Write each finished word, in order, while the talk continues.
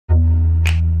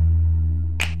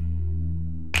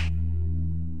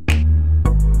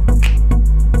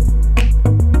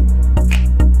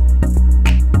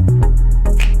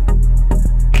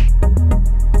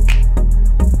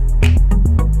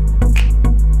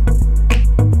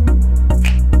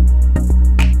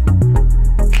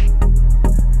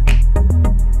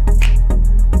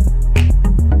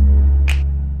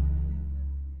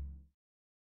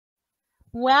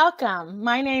Welcome.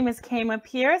 My name is Kama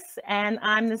Pierce, and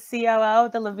I'm the COO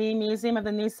of the Levine Museum of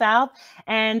the New South,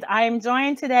 and I am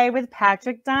joined today with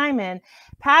Patrick Diamond.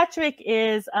 Patrick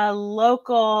is a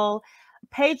local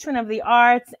patron of the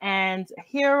arts and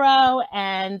hero,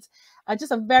 and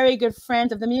just a very good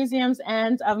friend of the museum's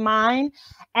and of mine.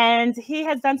 And he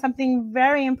has done something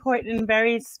very important and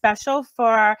very special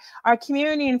for our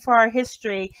community and for our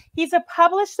history. He's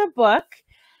published a book,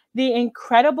 The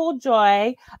Incredible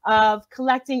Joy of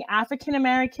Collecting African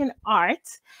American Art.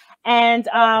 And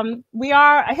we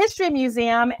are a history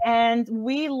museum, and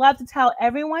we love to tell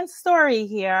everyone's story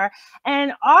here.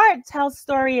 And art tells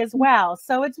story as well.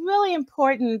 So it's really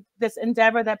important, this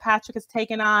endeavor that Patrick has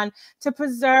taken on, to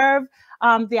preserve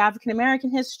the African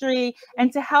American history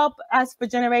and to help us for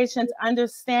generations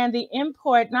understand the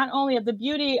import not only of the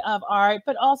beauty of art,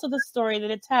 but also the story that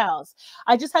it tells.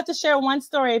 I just have to share one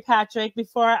story, Patrick,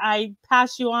 before I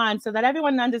pass you on, so that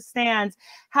everyone understands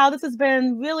how this has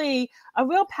been really a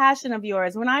real passion of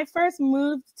yours. When I first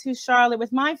moved to Charlotte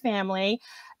with my family,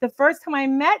 the first time I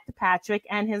met Patrick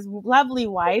and his lovely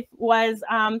wife was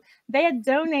they had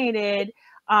donated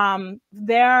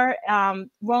their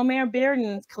Romare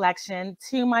Bearden collection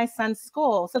to my son's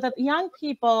school so that young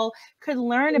people could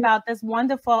learn about this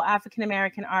wonderful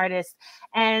African-American artist.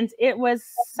 And it was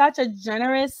such a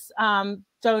generous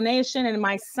donation, and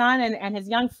my son and his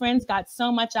young friends got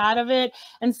so much out of it.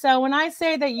 And so when I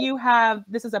say that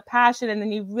this is a passion and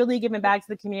then you've really given back to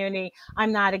the community,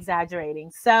 I'm not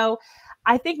exaggerating. So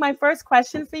I think my first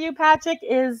question for you, Patrick,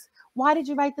 is why did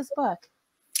you write this book?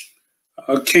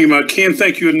 Kama, I can't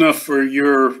thank you enough for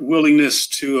your willingness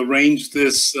to arrange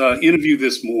this interview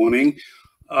this morning.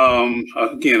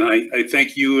 Again, I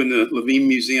thank you and the Levine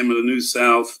Museum of the New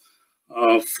South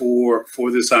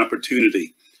for this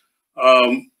opportunity.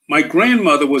 My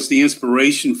grandmother was the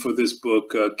inspiration for this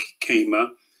book, Kama.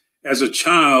 As a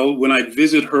child, when I'd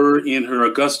visit her in her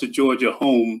Augusta, Georgia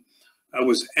home, I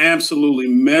was absolutely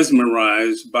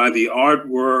mesmerized by the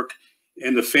artwork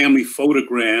and the family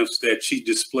photographs that she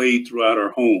displayed throughout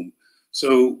her home.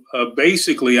 So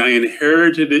basically, I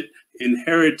inherited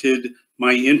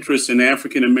my interest in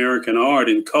African-American art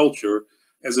and culture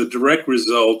as a direct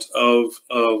result of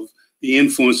the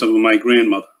influence of my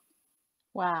grandmother.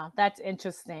 Wow, that's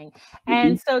interesting.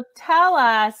 And so tell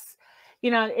us,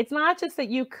 it's not just that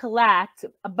you collect,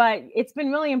 but it's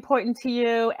been really important to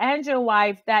you and your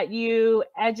wife that you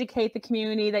educate the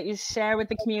community, that you share with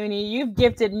the community. You've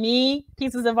gifted me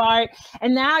pieces of art,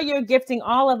 and now you're gifting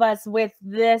all of us with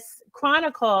this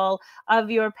chronicle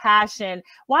of your passion.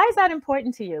 Why is that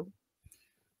important to you?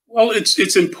 Well,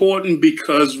 it's important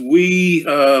because we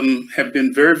have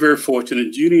been very, very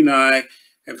fortunate. Judy and I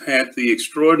have had the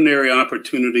extraordinary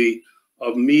opportunity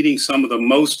of meeting some of the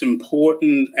most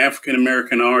important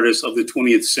African-American artists of the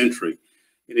 20th century.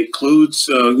 It includes,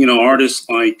 artists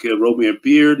like Romare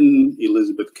Bearden,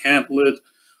 Elizabeth Catlett,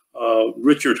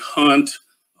 Richard Hunt,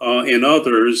 and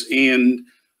others. And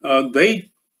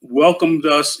they welcomed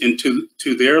us into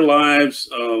their lives.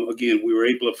 Again, we were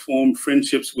able to form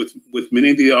friendships with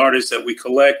many of the artists that we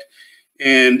collect.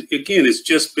 And again, it's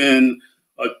just been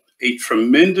a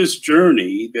tremendous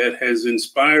journey that has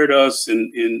inspired us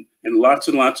in lots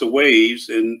and lots of ways.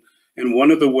 And one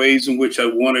of the ways in which I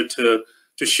wanted to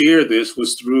share this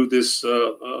was through this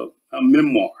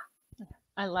memoir.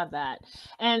 I love that.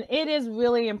 And it is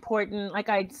really important. Like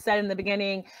I said in the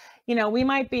beginning, we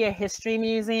might be a history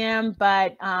museum,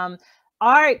 but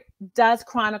art does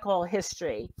chronicle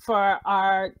history for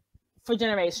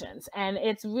generations. And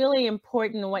it's really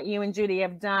important what you and Judy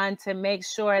have done to make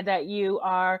sure that you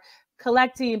are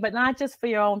collecting, but not just for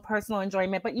your own personal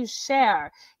enjoyment, but you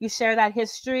share that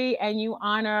history and you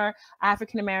honor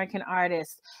African-American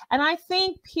artists. And I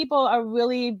think people are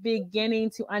really beginning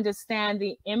to understand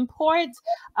the import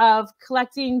of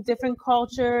collecting different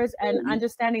cultures and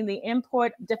understanding the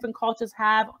import different cultures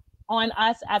have on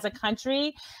us as a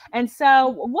country. And so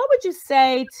what would you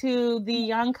say to the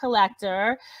young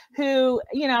collector who,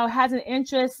 has an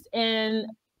interest in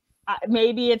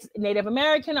maybe it's Native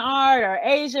American art or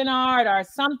Asian art or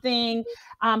something?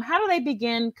 How do they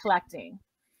begin collecting?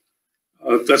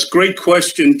 That's a great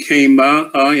question,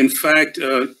 Kama. In fact,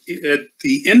 at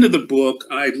the end of the book,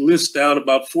 I list out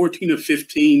about 14 or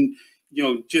 15,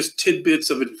 just tidbits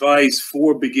of advice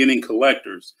for beginning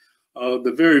collectors.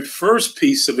 The very first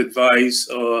piece of advice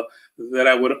that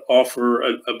I would offer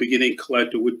a beginning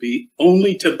collector would be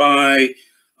only to buy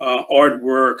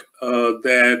artwork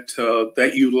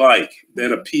that you like,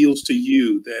 that appeals to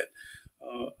you, that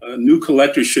a new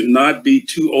collector should not be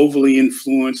too overly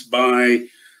influenced by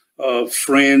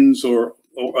friends or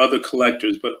other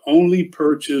collectors, but only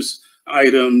purchase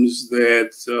items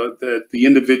that the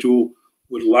individual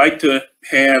would like to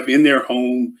have in their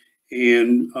home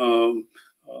and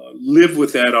live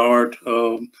with that art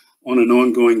on an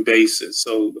ongoing basis.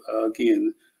 So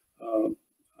again,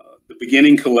 the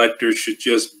beginning collector should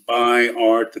just buy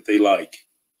art that they like.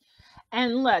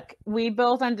 And look, we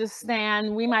both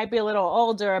understand we might be a little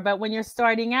older, but when you're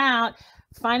starting out,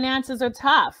 finances are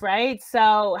tough, right?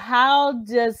 So how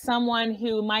does someone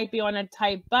who might be on a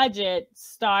tight budget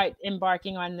start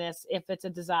embarking on this if it's a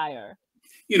desire?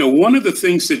 You know, one of the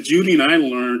things that Judy and I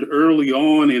learned early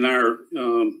on in our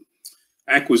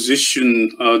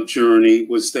acquisition journey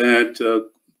was that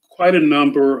quite a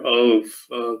number of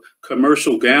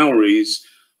commercial galleries,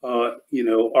 you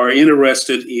know, are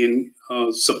interested in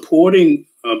supporting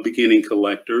beginning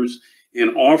collectors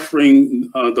and offering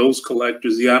those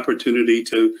collectors the opportunity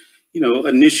to, you know,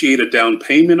 initiate a down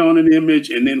payment on an image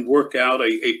and then work out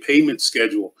a payment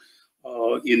schedule.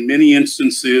 In many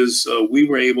instances, we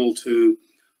were able to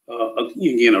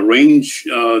again, arrange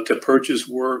to purchase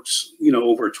works, you know,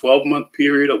 over a 12-month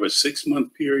period, over a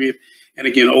 6-month period. And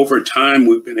again, over time,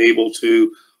 we've been able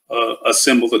to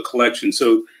assemble the collection.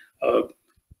 So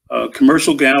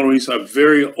commercial galleries are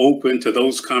very open to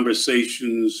those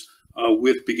conversations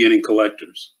with beginning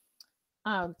collectors.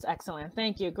 Oh, it's excellent.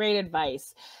 Thank you. Great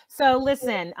advice. So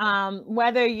listen,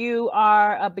 whether you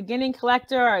are a beginning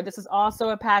collector or this is also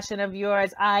a passion of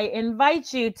yours, I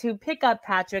invite you to pick up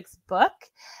Patrick's book.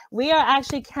 We are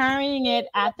actually carrying it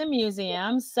at the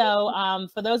museum. So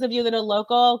for those of you that are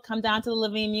local, come down to the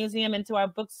Levine Museum into our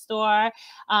bookstore.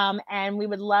 And we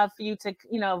would love for you to,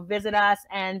 you know, visit us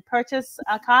and purchase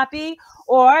a copy,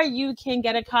 or you can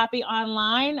get a copy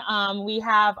online. We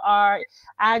have our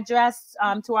address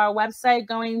to our website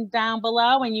going down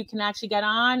below, and you can actually get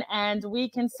on and we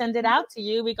can send it out to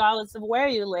you regardless of where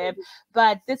you live.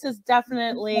 But this is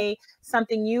definitely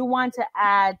something you want to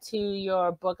add to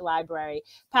your book library.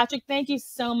 Patrick, thank you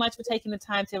so much for taking the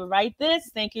time to write this.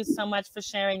 Thank you so much for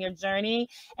sharing your journey.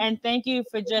 And thank you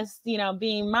for just, you know,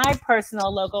 being my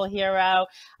personal local hero,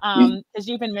 because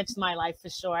you've enriched my life for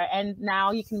sure. And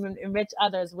now you can enrich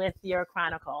others with your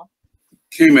chronicle.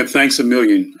 Kayma, thanks a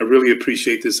million. I really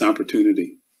appreciate this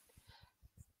opportunity.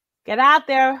 Get out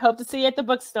there. Hope to see you at the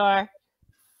bookstore.